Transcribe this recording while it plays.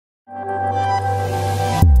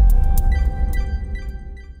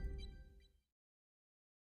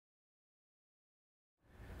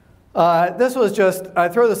This was just, I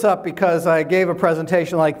threw this up because I gave a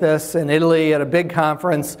presentation like this in Italy at a big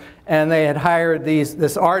conference, and they had hired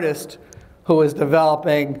this artist who was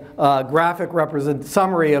developing a graphic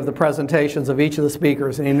summary of the presentations of each of the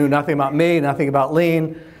speakers. And he knew nothing about me, nothing about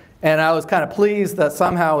lean. And I was kind of pleased that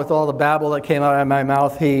somehow with all the babble that came out of my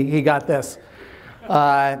mouth, he got this.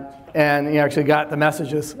 And he actually got the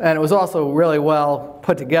messages. And it was also really well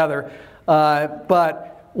put together.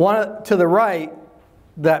 But to the right,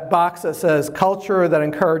 that box that says culture that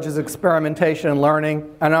encourages experimentation and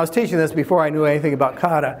learning. And I was teaching this before I knew anything about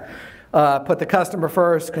Kata. Put the customer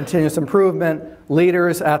first, continuous improvement,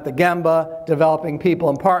 leaders at the Gemba, developing people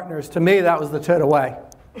and partners. To me, that was the Toyota way.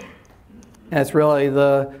 And it's really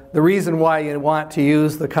the reason why you want to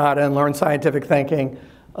use the Kata and learn scientific thinking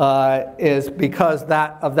is because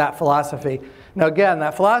of that philosophy. Now again,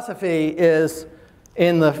 that philosophy is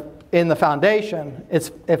in the foundation.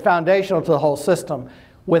 It's foundational to the whole system.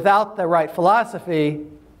 Without the right philosophy,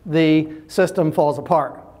 the system falls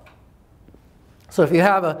apart. So if you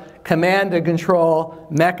have a command and control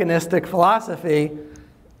mechanistic philosophy,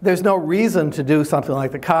 there's no reason to do something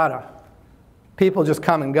like the Kata. People just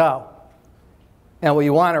come and go. And what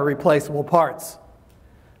you want are replaceable parts.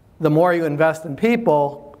 The more you invest in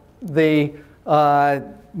people, the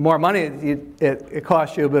more money it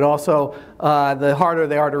costs you, but also the harder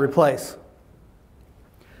they are to replace.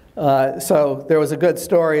 So there was a good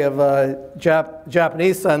story of a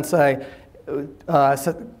Japanese sensei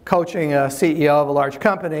coaching a CEO of a large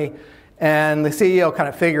company, and the CEO kind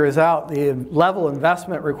of figures out the level of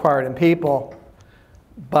investment required in people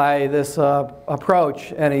by this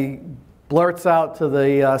approach, and he blurts out to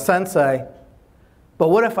the sensei, but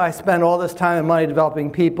what if I spend all this time and money developing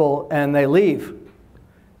people and they leave?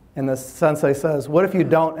 And the sensei says, what if you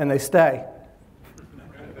don't and they stay?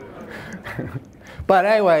 But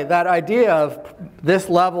anyway, that idea of this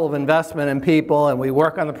level of investment in people, and we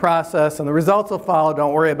work on the process and the results will follow,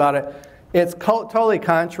 don't worry about it, it's totally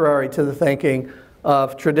contrary to the thinking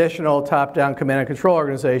of traditional top-down command and control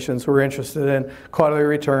organizations who are interested in quarterly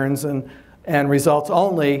returns and results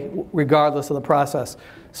only, regardless of the process.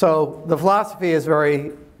 So the philosophy is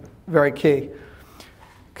very, very key.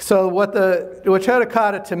 So what Toyota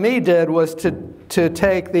Kata to me did was to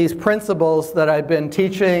take these principles that I've been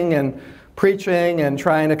teaching and preaching and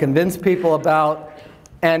trying to convince people about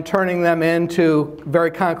and turning them into very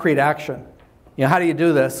concrete action. You know, how do you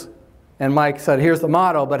do this? And Mike said, here's the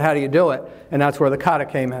model, but how do you do it? And that's where the Kata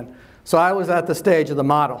came in. So I was at the stage of the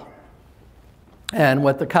model. And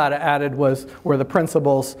what the Kata added were the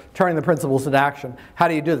principles, turning the principles into action. How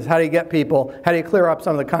do you do this? How do you get people, how do you clear up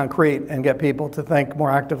some of the concrete and get people to think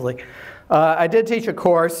more actively? I did teach a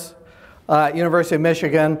course at University of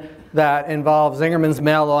Michigan that involves Zingerman's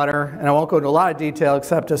mail order, and I won't go into a lot of detail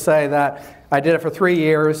except to say that I did it for 3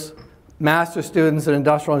 years, master's students in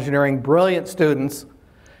industrial engineering, brilliant students,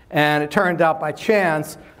 and it turned out by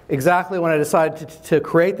chance, exactly when I decided to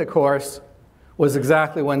create the course was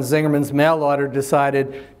exactly when Zingerman's mail order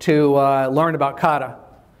decided to learn about Kata.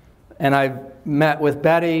 And I met with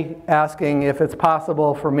Betty asking if it's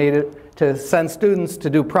possible for me to send students to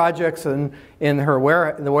do projects in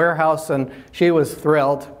the warehouse, and she was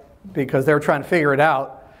thrilled because they were trying to figure it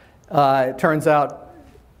out. It turns out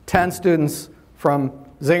 10 students from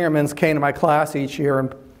Zingerman's came to my class each year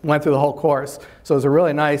and went through the whole course. So it was a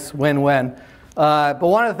really nice win-win. But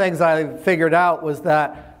one of the things I figured out was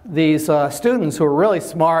that these students who were really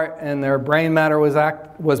smart and their brain matter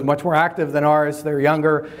was much more active than ours, they're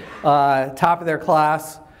younger, top of their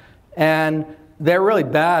class, and they're really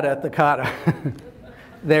bad at the Kata.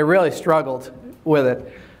 They really struggled with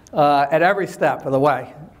it at every step of the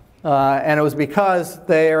way. And it was because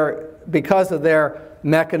of their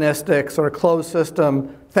mechanistic sort of closed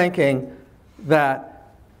system thinking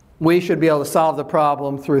that we should be able to solve the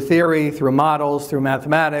problem through theory, through models, through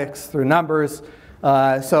mathematics, through numbers.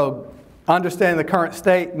 So understanding the current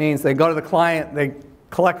state means they go to the client, they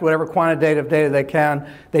collect whatever quantitative data they can,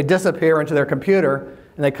 they disappear into their computer,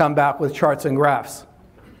 and they come back with charts and graphs.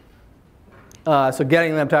 So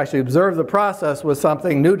getting them to actually observe the process was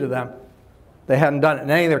something new to them. They hadn't done it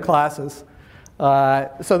in any of their classes.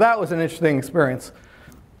 So that was an interesting experience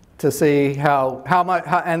to see how much,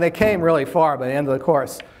 and they came really far by the end of the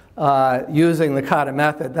course using the Kata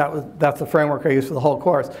method. That's the framework I used for the whole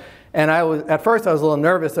course. And at first I was a little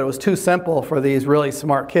nervous that it was too simple for these really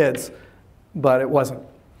smart kids, but it wasn't.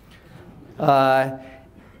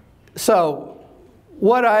 So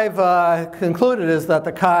what I've concluded is that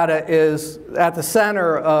the Kata is at the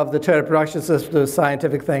center of the Toyota production system of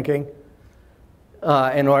scientific thinking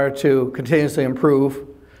in order to continuously improve.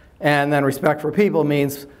 And then respect for people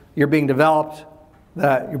means you're being developed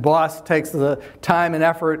that your boss takes the time and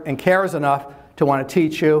effort and cares enough to want to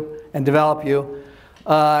teach you and develop you.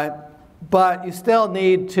 But you still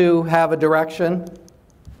need to have a direction.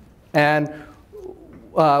 And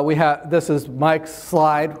this is Mike's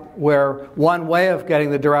slide, where one way of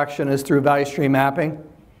getting the direction is through value stream mapping.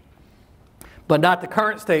 But not the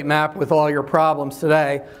current state map with all your problems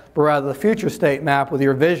today, but rather the future state map with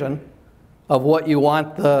your vision of what you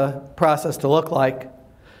want the process to look like.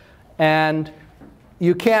 And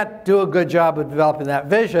you can't do a good job of developing that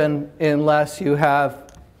vision unless you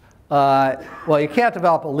have, well, you can't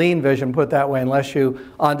develop a lean vision, put it that way, unless you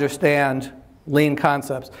understand lean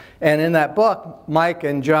concepts. And in that book, Mike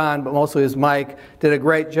and John, but mostly it was Mike, did a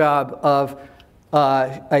great job of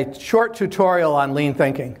a short tutorial on lean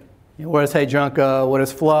thinking. What is Heijunka? What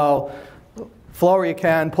is flow? Flow where you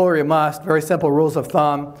can, pull where you must. Very simple rules of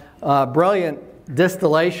thumb. Brilliant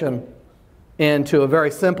distillation into a very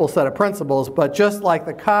simple set of principles. But just like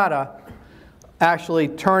the kata, actually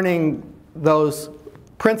turning those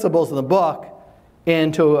principles in the book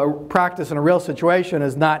into a practice in a real situation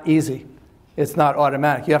is not easy. It's not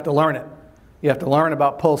automatic. You have to learn it. You have to learn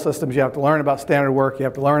about pull systems. You have to learn about standard work. You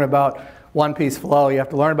have to learn about one-piece flow. You have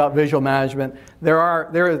to learn about visual management. There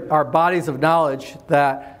are bodies of knowledge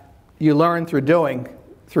that you learn through doing,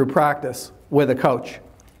 through practice with a coach.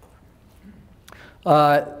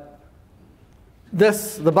 The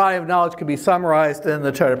body of knowledge can be summarized in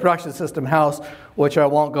the Toyota Production System House, which I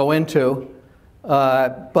won't go into.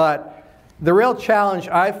 But the real challenge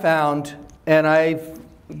I found, and I've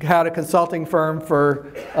had a consulting firm for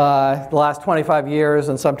the last 25 years,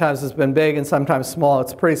 and sometimes it's been big and sometimes small.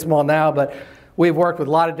 It's pretty small now, but we've worked with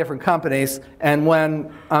a lot of different companies. And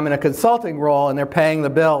when I'm in a consulting role and they're paying the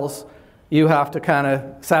bills, you have to kind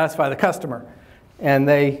of satisfy the customer. And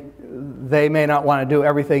they may not want to do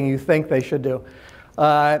everything you think they should do.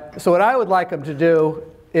 So what I would like them to do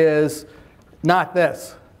is not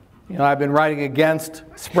this. You know, I've been writing against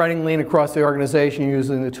spreading lean across the organization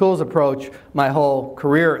using the tools approach my whole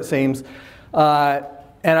career, it seems. And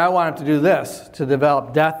I want them to do this, to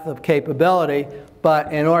develop depth of capability.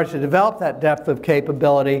 But in order to develop that depth of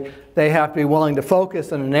capability, they have to be willing to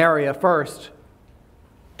focus in an area first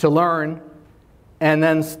to learn, and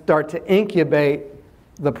then start to incubate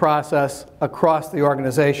the process across the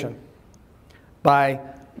organization by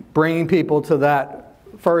bringing people to that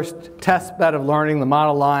first test bed of learning, the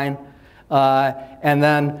model line, and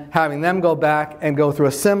then having them go back and go through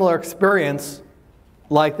a similar experience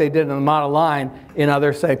like they did in the model line in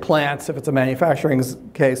other, say, plants, if it's a manufacturing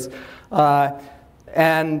case,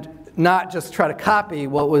 and not just try to copy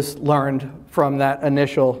what was learned from that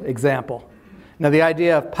initial example. Now, the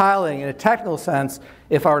idea of piloting in a technical sense,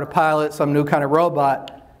 if I were to pilot some new kind of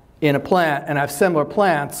robot in a plant and I have similar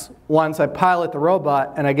plants, once I pilot the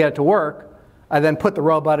robot and I get it to work, I then put the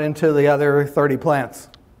robot into the other 30 plants.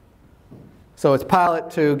 So it's pilot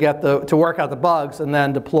to get to work out the bugs and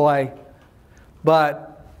then deploy.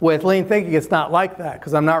 But with lean thinking, it's not like that,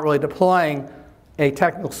 because I'm not really deploying a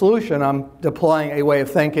technical solution. I'm deploying a way of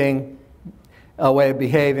thinking, a way of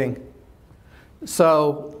behaving.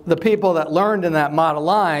 So the people that learned in that model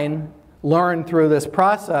line learned through this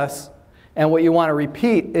process, and what you want to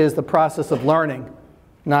repeat is the process of learning,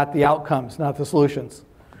 not the outcomes, not the solutions.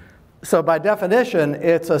 So by definition,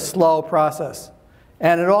 it's a slow process.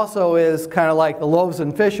 And it also is kind of like the loaves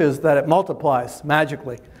and fishes, that it multiplies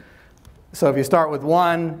magically. So if you start with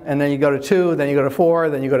 1, and then you go to 2, then you go to 4,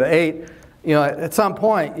 then you go to 8, you know, at some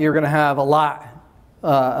point you're going to have a lot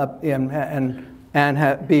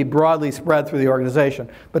and be broadly spread through the organization.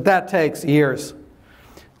 But that takes years.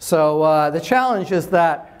 So the challenge is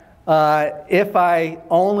that if I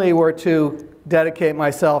only were to dedicate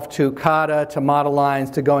myself to kata, to model lines,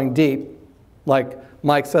 to going deep, like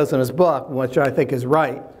Mike says in his book, which I think is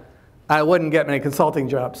right, I wouldn't get many consulting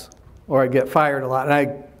jobs, or I'd get fired a lot. And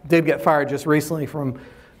I did get fired just recently from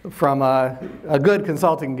a good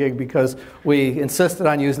consulting gig because we insisted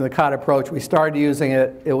on using the kata approach. We started using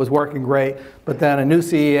it. It was working great. But then a new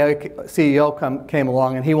CEO came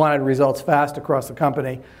along, and he wanted results fast across the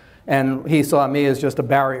company. And he saw me as just a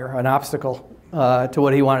barrier, an obstacle to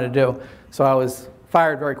what he wanted to do. So I was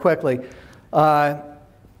fired very quickly.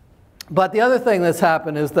 But the other thing that's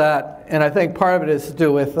happened is that, and I think part of it is to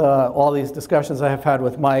do with all these discussions I have had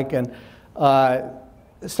with Mike, and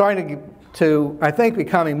starting to, I think,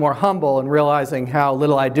 becoming more humble and realizing how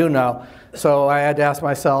little I do know. So I had to ask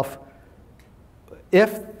myself,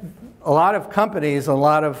 if a lot of companies, a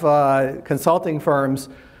lot of consulting firms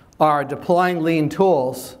are deploying lean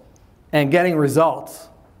tools and getting results,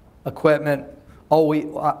 equipment,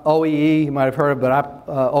 OEE, you might have heard of, but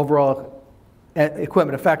overall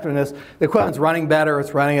equipment effectiveness. The equipment's running better,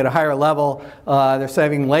 it's running at a higher level, they're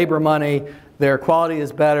saving labor money, their quality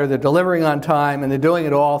is better, they're delivering on time, and they're doing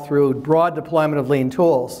it all through broad deployment of lean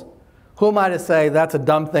tools. Who am I to say that's a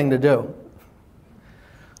dumb thing to do?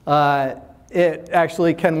 It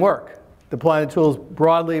actually can work. Deploying the tools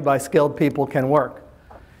broadly by skilled people can work.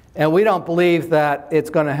 And we don't believe that it's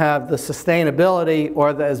going to have the sustainability or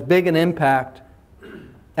as big an impact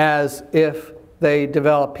as if they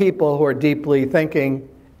develop people who are deeply thinking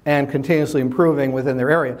and continuously improving within their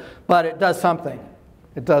area. But it does something.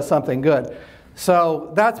 It does something good.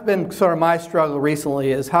 So that's been sort of my struggle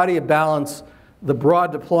recently, is how do you balance the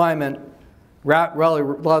broad deployment,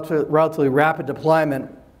 relatively rapid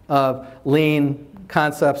deployment of lean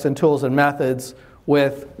concepts and tools and methods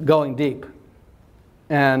with going deep?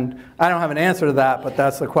 And I don't have an answer to that, but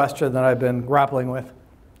that's the question that I've been grappling with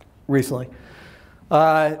recently.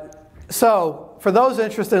 So for those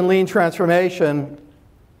interested in lean transformation,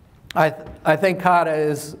 I think Kata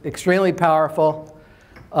is extremely powerful,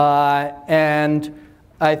 and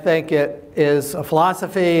I think it is a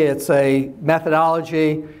philosophy, it's a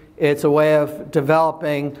methodology, it's a way of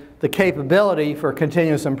developing the capability for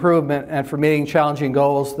continuous improvement and for meeting challenging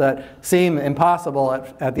goals that seem impossible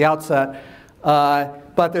at the outset.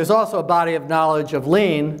 But there's also a body of knowledge of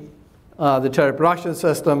lean, the total production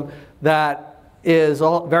system, that is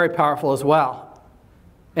very powerful as well.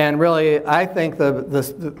 And really, I think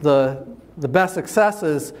the best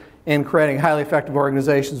successes in creating highly effective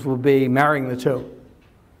organizations will be marrying the two.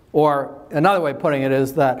 Or another way of putting it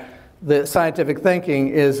is that the scientific thinking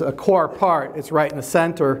is a core part. It's right in the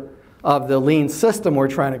center of the lean system we're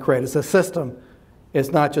trying to create. It's a system. It's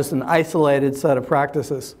not just an isolated set of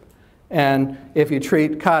practices. And if you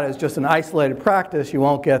treat Kata as just an isolated practice, you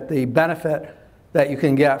won't get the benefit that you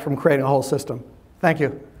can get from creating a whole system. Thank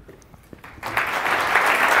you.